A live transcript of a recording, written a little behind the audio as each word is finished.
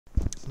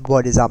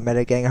What is up,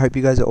 MedoGang? I hope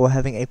you guys are all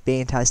having a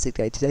fantastic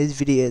day. Today's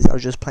video is I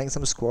was just playing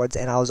some squads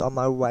and I was on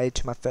my way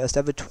to my first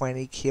ever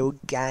 20 kill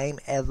game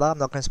ever. I'm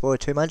not going to spoil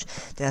it too much.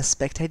 Then I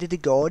spectated to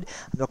God.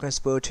 I'm not going to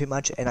spoil too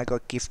much, and I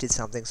got gifted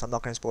something, so I'm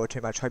not going to spoil too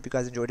much. Hope you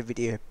guys enjoyed the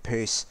video.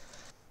 Peace.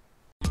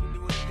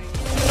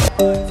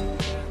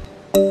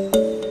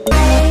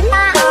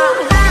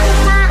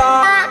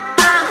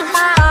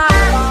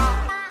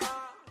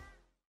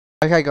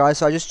 Okay guys,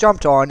 so I just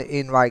jumped on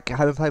in I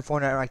haven't played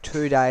Fortnite in like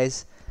 2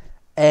 days.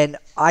 And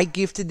I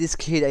gifted this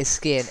kid a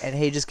skin, and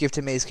he just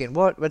gifted me a skin.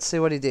 What? Let's see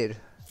what he did.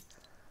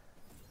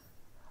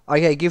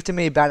 Okay, gifted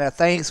me a banner.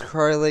 Thanks,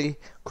 Crowley.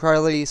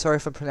 Crowley, sorry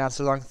if I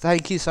pronounced it wrong.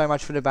 Thank you so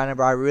much for the banner,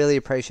 bro. I really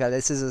appreciate it.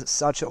 This is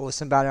such an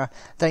awesome banner.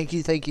 Thank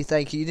you, thank you,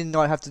 thank you. You did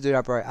not have to do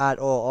that, bro, at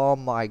all. Oh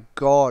my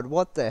god,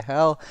 what the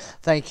hell?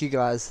 Thank you,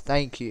 guys.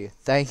 Thank you,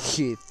 thank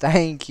you,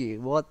 thank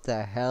you. What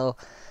the hell?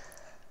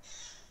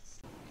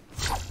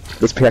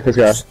 Let's pick this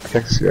guy.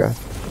 Pick this guy.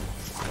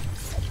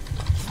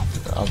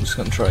 I'm just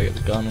gonna try to get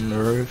the gun on the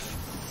roof.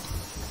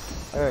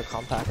 Very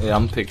compact. Yeah,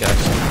 I'm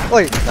pickaxing.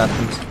 Wait.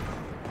 Happens.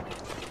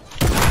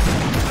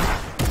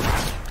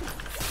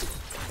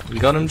 You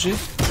got him, G?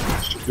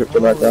 Rip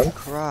them right down.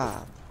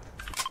 Crap.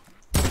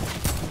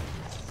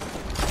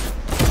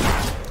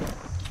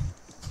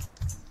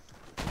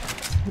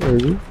 Where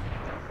is he?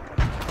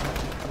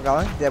 I'm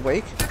going. They're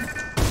weak.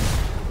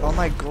 Oh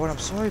my god, I'm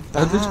so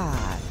bad.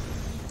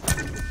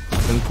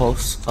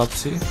 Impulse up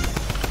to you.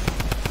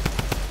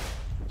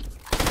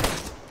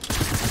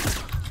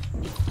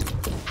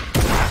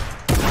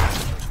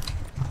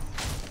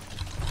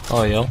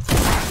 Oh, yo.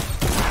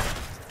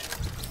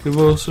 Give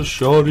us a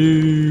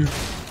shotty.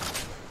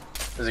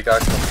 There's a guy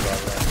coming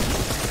right there.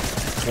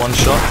 One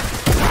shot.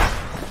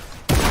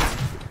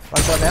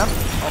 One shot now?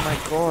 Oh my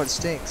god, it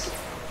stinks.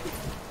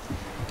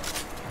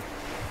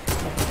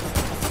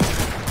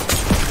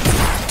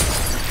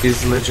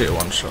 He's legit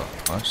one shot.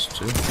 Nice,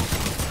 too.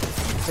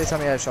 Please tell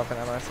me you had shotgun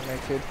ammo for me,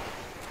 kid.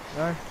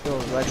 No? You're a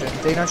legend.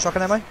 Dino,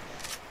 shotgun ammo?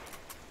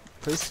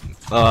 Please?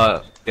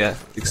 Yeah,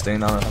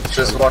 16, I don't have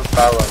Just one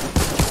fella.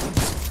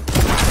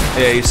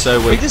 Yeah, he's so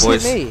weak, He just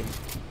boys. hit me.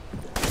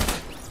 I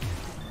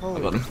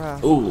Holy got him.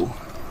 crap. Ooh.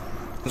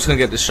 I'm just gonna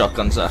get this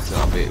shotgun, Zach, and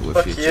I'll be with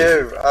Fuck you.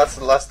 you! That's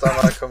the last time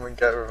I come and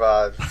get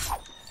revived.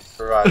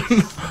 Right.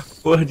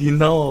 Well, you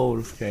know I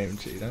would've came,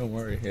 G, don't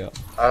worry, yeah.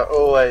 I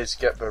always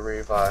get the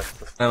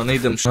revive. I don't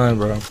need them. No,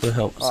 bro, the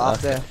help. Oh, up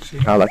there.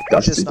 I like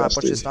Watch your dusty, snipe, watch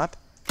dusty. your snipe.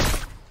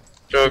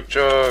 Jug,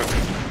 jug.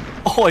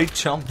 Oh, he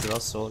jumped it, I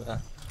saw that.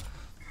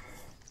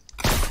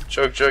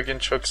 Chug, jug, and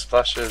chug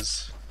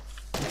splashes.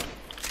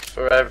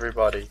 For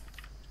everybody.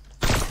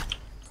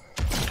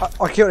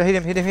 I killed it, hit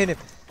him, hit him, hit him.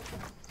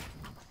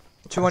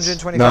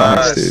 225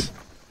 Nice, meters.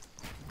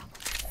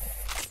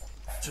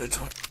 dude.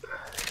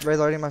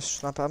 Reloading my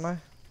sniper ammo.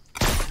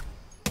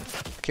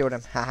 Killed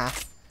him, haha.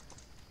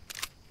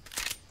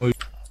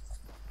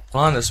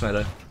 Behind us,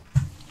 Meadow.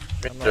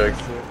 Mid jug.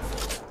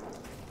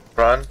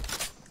 Run.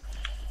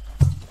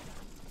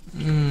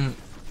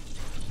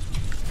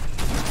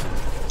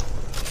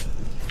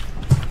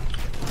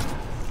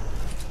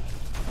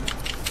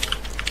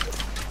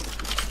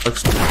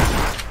 It's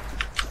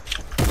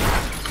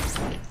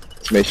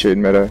me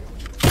shooting Meadow.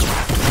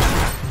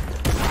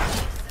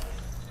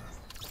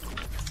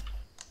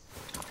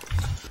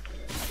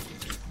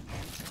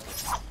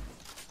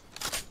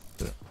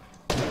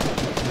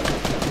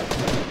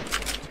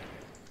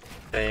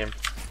 Aim.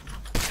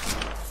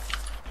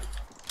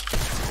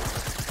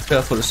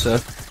 Careful, the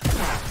sir.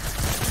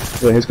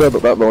 Yeah, he's got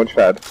that launch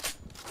pad.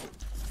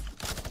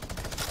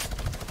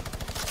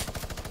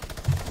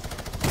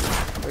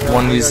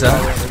 One user.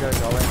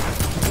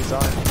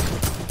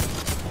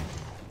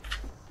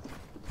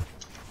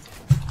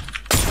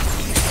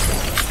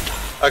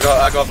 I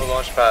got the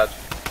launch pad.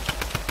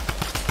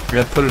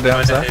 Yeah, put it down,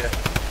 Right Zach. here.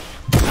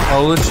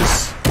 Oh, let's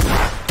just...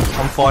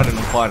 I'm fighting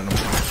him.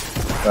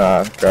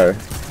 Go.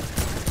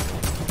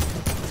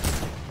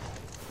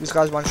 This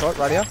guy's one shot,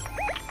 right here.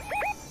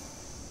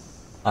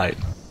 Alright.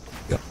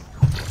 Yeah.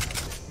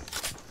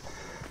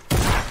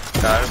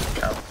 No,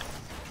 count.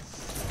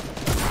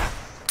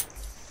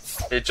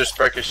 He just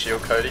broke his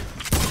shield, Cody.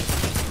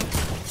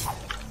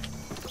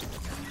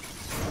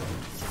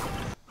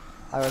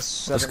 I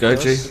was Let's go,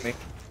 G.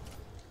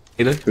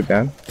 Hit it. Good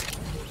down.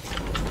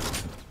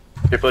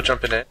 People are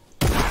jumping in.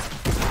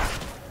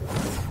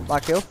 My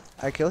kill,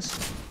 8 kills.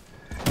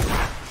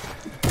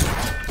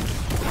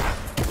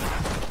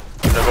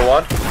 Number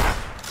one.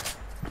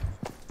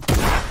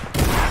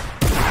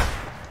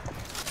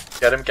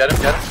 Get him, get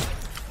him, get him.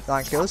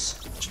 9 kills.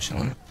 Just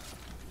chilling.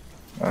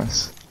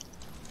 Nice.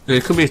 Dude,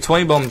 it could be a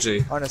 20 bomb,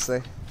 G.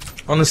 Honestly.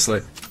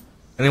 Honestly.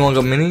 Anyone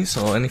got minis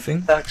or anything?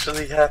 It's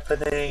actually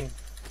happening.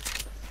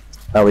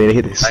 Oh, we need to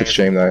hit this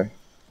stream though.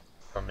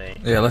 For me.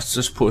 Yeah, let's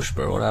just push,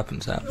 bro. What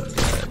happens, happens.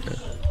 Yeah.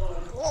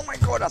 Oh my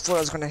god, I thought I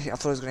was gonna hit. I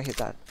thought I was gonna hit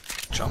that.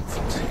 Jump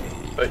for T.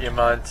 Put your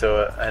mind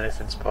to it,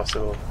 anything's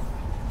possible.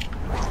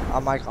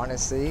 I'm like,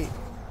 honestly,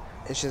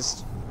 it's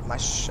just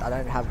I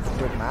don't have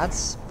good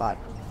maths, but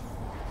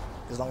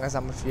as long as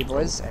I'm with you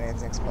boys,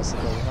 anything's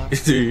possible, you know?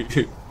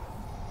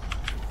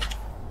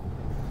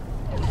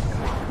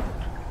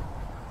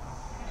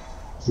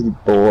 He's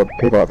bored.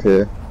 People up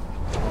here.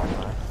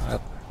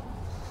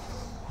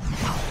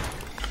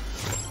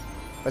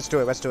 Let's do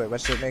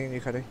it, me and you,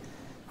 Cody.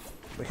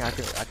 I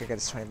can get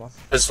this 20 bomb.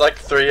 There's like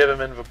 3 of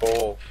them in the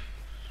ball.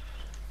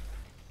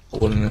 I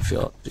wouldn't have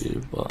felt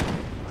you, but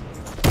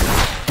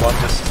One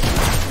just.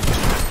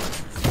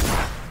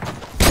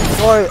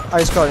 Oh, I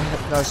just got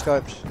no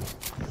scoped.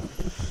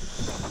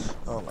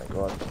 Oh my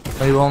god.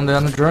 are you on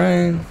down the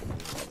drain?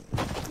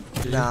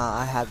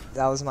 Nah,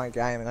 that was my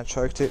game and I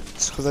choked it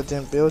just because I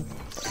didn't build.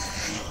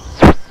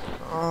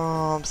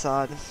 Oh, I'm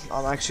sad.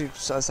 I'm actually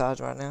so sad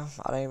right now.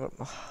 I don't even.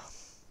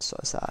 So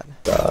sad.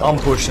 I'm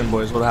pushing,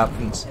 boys. What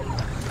happens?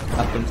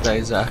 Happens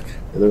today, Zach.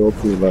 They're all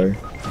too low.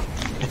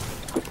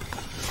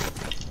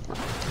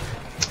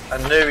 I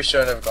knew we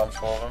shouldn't have gone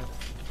for them.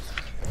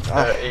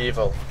 They're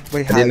evil.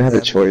 We I didn't have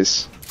a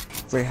choice.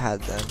 We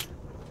had them.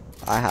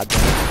 I had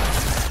them.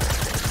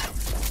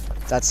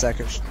 That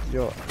second,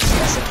 your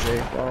SMG.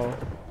 Whoa.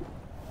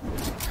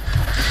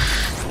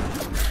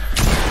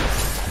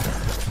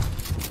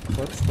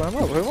 What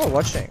am I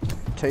watching?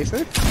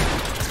 Tifu?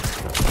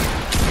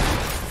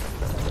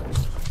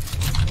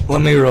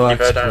 Let me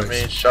relax. Evo don't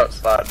mean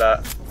shots like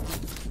that.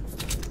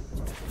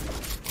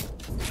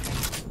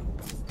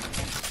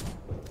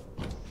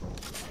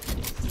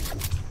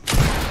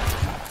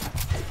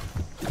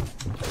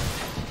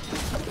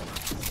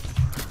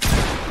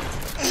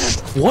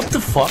 What the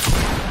fuck?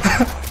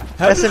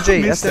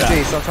 SMG.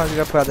 Sometimes you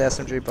gotta put out the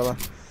SMG, brother.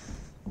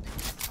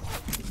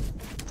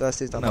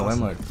 Thirsty's done. No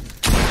ammo.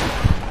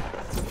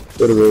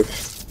 Go to roof.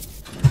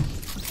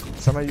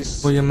 Somebody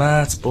use. Well, your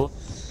mats, boy.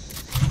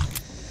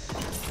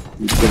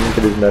 You didn't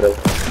get his medal.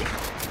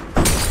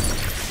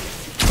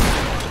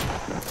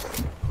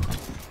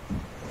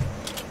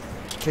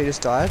 He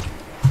just died.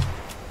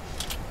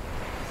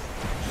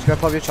 Just go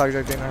pop your chug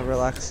jug, Dino,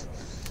 relax.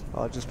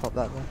 I'll just pop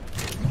that one.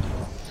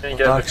 Didn't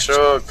get the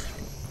chug.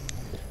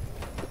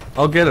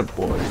 I'll get it,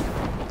 boy.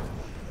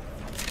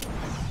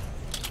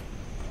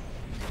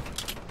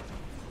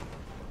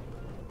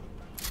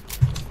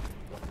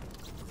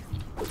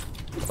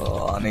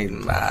 Oh, I need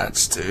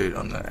mats, dude,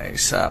 on the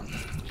ASAP.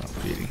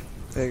 Not beating.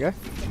 There you go.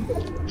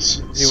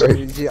 So,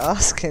 You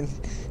ask and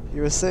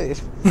you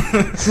receive. Yeah,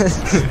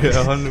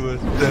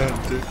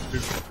 100%,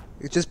 dude.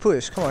 You just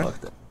push, come on.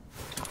 Fuck that.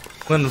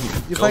 When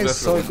You're playing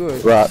so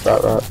good. right.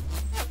 Okay.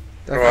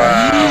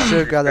 Wow. You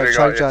should grab that Could've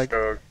chug got your jug.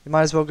 chug. You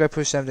might as well go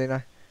push them,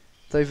 Dino.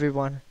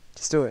 3v1.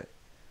 Just do it.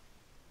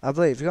 I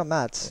believe. You got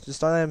mats.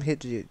 Just don't let him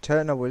hit you.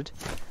 Turner would.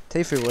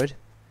 Tifu would.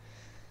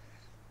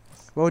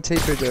 What would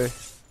Tifu do?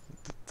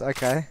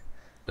 Okay.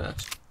 that.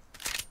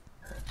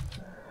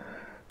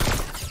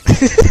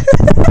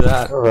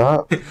 That.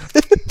 alright.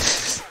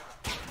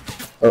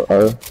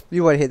 Uh-oh.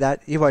 You won't hit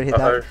that. You won't hit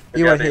that. Uh-oh.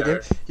 You won't hit Yeah,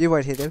 him. You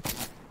won't hit him.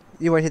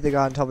 You won't hit the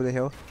guy on top of the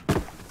hill.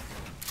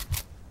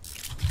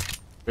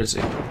 Where is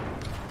he?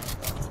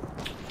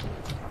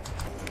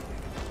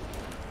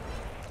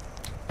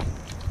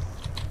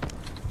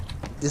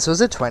 This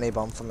was a 20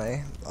 bomb for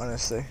me,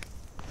 honestly.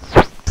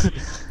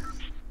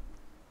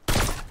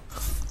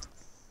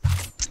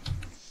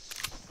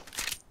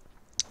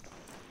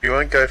 You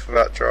won't go for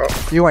that drop.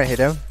 You won't hit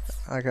him.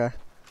 Okay.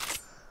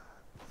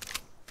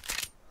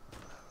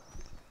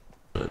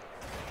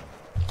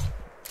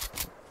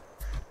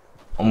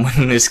 I'm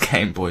winning this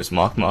game, boys.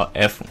 Mark my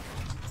F.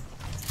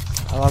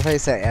 I love how you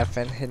say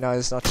effing. He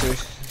knows not to.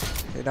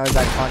 He knows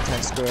that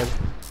content's good.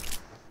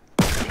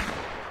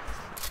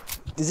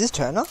 Is this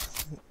Turner?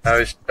 Now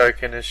he's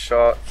choking his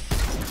shot.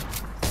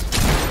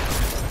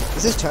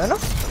 Is this Turner?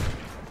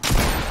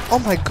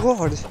 Oh my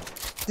god.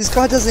 This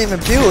guy doesn't even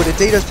build.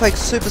 Adito's playing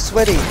super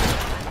sweaty.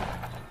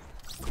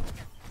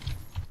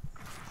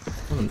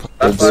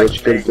 That's Good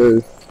like good me.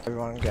 dude.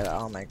 Everyone get it.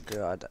 Oh my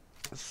god.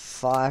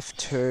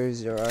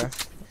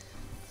 5-2-0.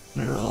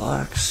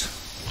 Relax.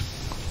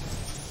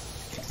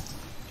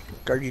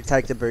 Go, you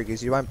take the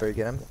boogies. You won't boogie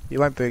them. You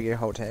won't boogie your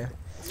whole team.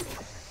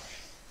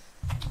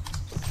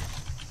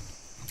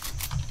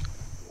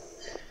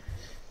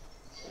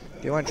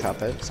 You won't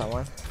trap it,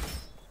 someone.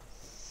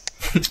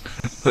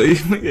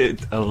 Leave me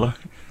alone.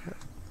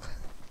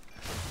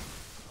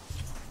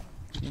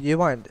 You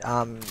won't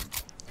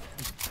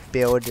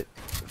build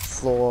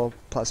floor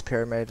plus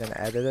pyramid and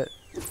edit it.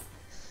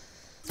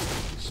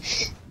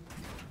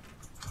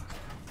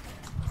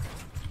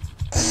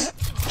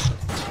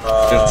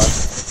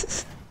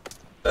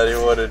 That he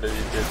wanted and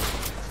he did.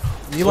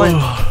 You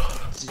won't.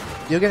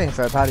 You're getting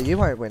third party. You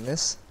won't win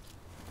this.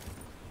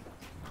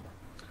 You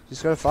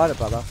just gotta fight it,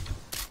 brother.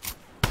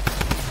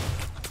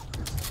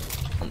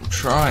 I'm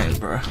trying,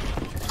 bro.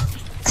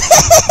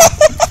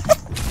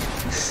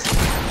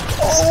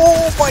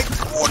 Oh my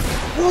god!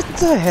 What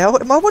the hell?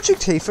 Am I watching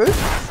Tifu?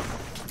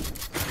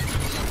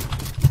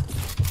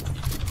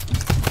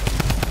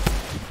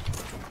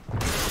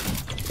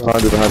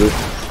 Behind it.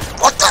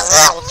 What the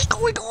hell is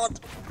going on?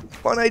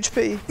 1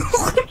 HP.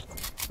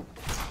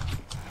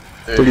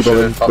 Dude, Boogie you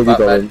should've bomb, popped boogie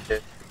that bomb.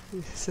 medkit.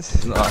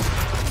 No.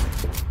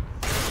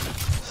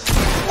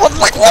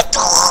 What the?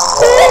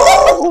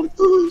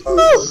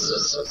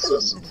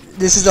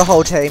 This is the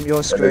whole team. You're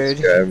And it's screwed.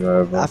 game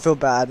over. I feel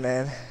bad,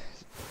 man.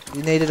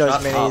 You needed those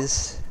Shut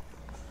minis.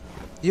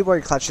 You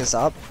won't clutch this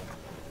up.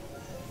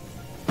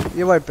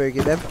 You won't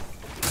boogie them.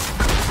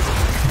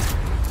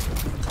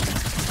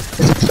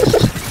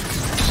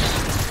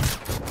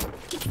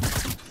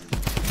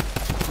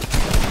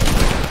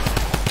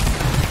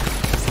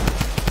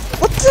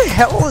 What the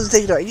hell was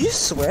Dino? You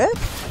swear?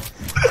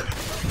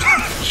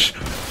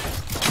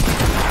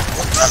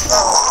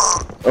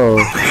 Oh,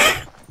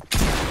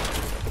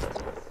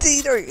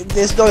 Dino,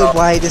 there's no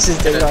way this is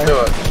Didn't do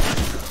Dino. it.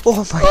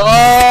 Oh my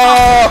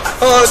god.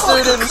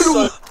 Oh, dude, it was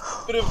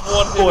so bit of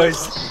one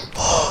Boys,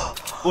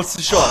 what's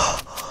the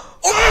shot?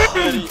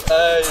 38.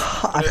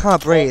 I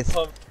can't breathe.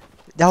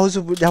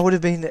 That would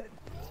have been.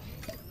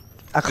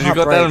 I can't You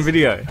got breathe. that on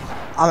video?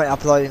 I'm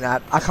uploading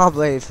that. I can't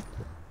believe.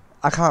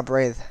 I can't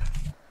breathe.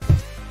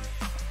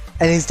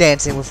 And he's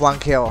dancing with 1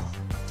 kill.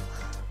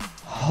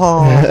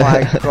 Oh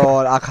my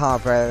god, I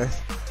can't breathe.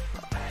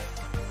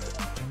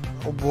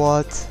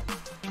 What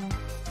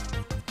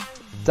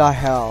the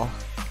hell?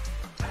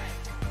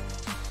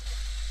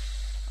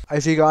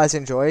 If you guys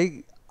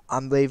enjoy,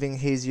 I'm leaving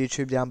his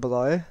YouTube down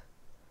below.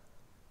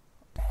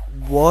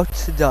 What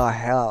the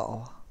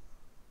hell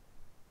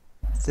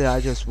did I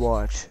just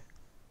watch?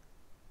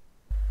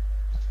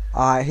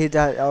 Alright, hit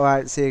that.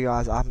 Alright, see you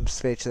guys. I'm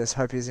speechless.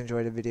 Hope you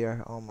enjoyed the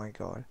video. Oh my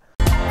god.